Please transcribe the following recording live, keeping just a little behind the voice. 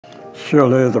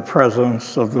Surely the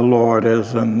presence of the Lord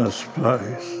is in this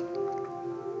place.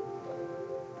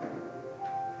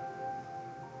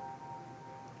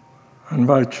 I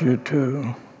invite you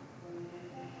to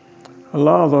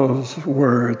allow those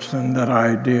words and that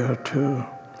idea to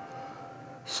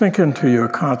sink into your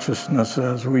consciousness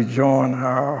as we join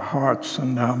our hearts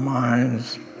and our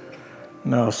minds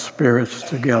and our spirits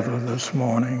together this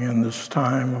morning in this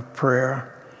time of prayer,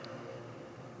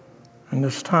 in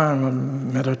this time of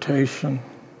meditation,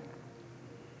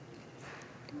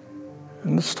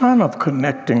 in this time of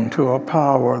connecting to a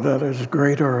power that is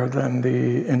greater than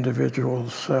the individual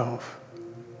self.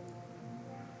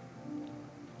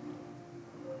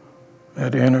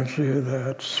 That energy,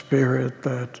 that spirit,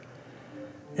 that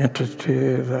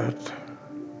entity, that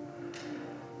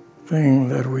thing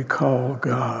that we call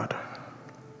God.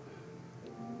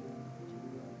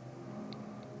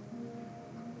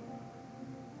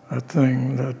 A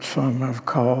thing that some have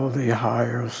called the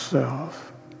higher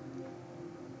self.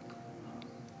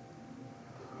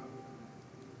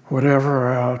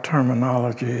 Whatever our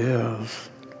terminology is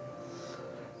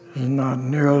not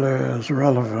nearly as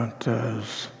relevant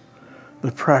as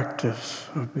the practice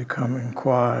of becoming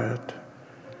quiet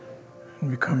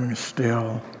and becoming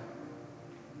still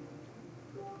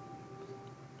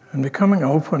and becoming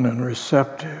open and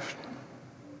receptive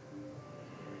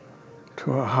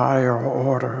to a higher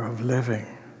order of living,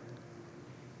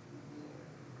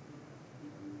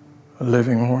 a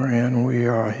living wherein we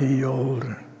are healed,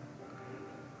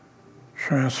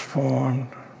 transformed,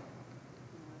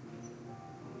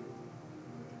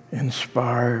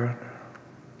 inspired,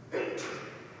 a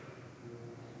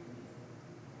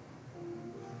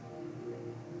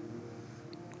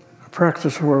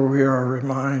practice where we are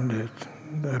reminded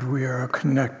that we are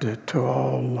connected to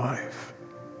all life.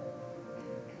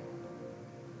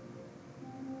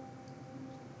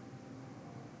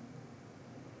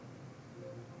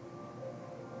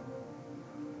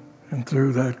 And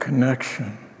through that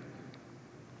connection,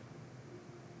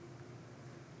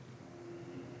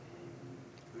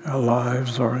 our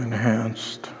lives are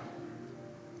enhanced.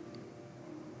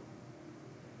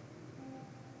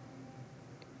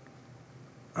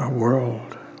 Our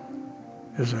world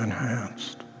is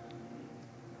enhanced.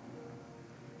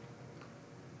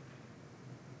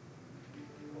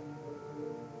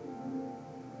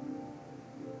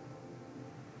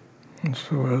 And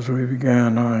so as we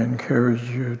begin, I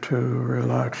encourage you to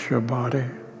relax your body.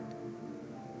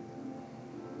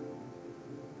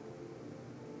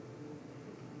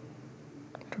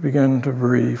 To begin to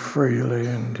breathe freely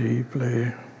and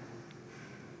deeply.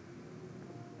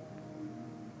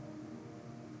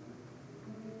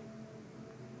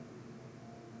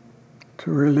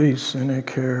 To release any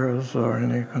cares or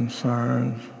any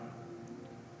concerns.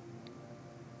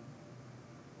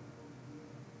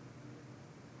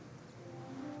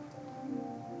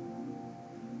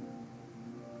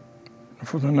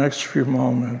 For the next few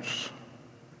moments,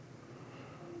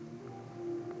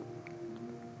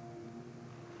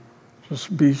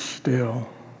 just be still.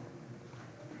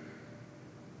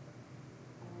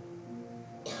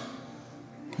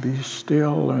 Be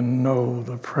still and know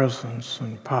the presence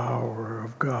and power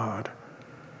of God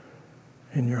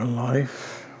in your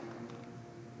life,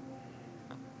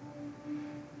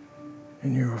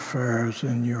 in your affairs,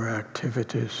 in your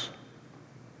activities,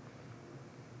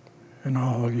 in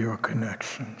all your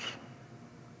connections.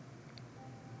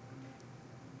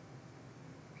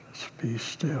 Just be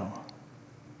still.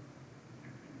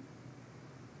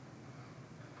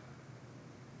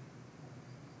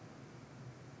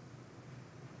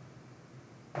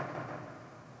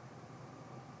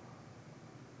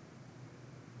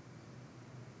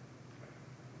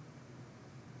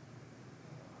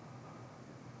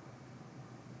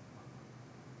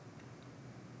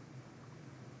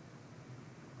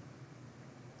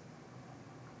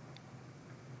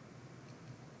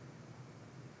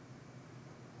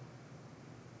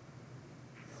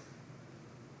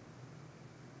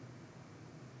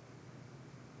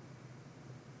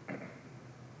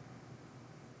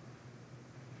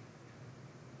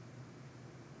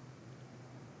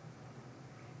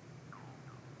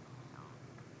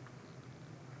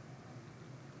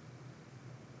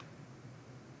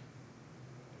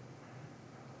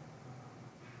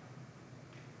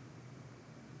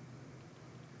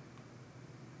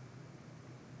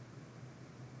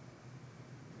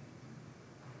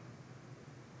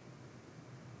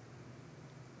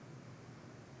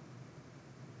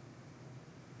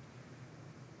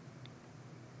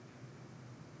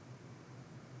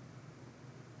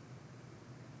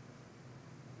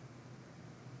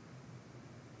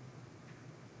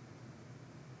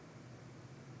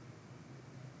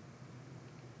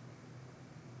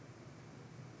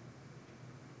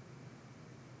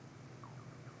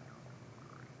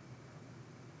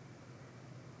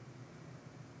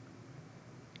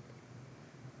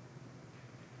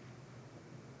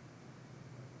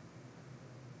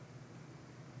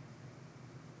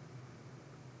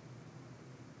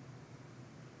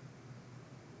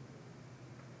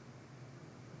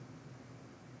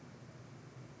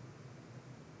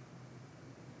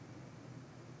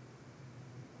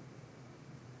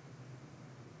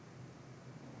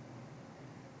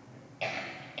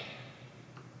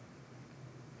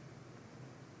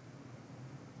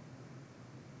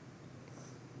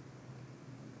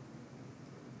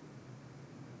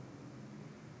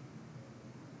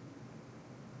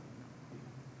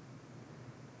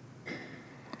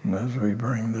 And as we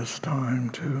bring this time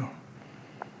to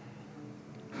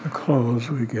a close,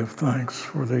 we give thanks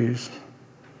for these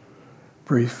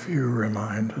brief few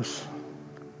reminders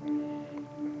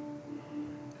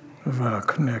of our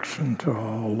connection to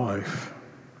all life,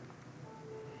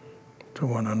 to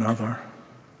one another,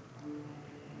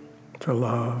 to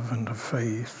love and to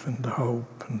faith and to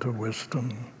hope and to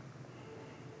wisdom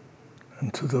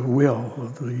and to the will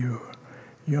of the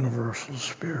universal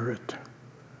spirit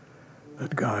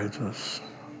that guides us,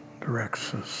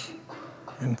 directs us,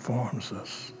 informs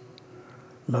us,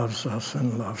 loves us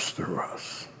and loves through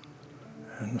us.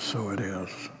 And so it is.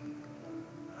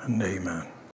 And amen.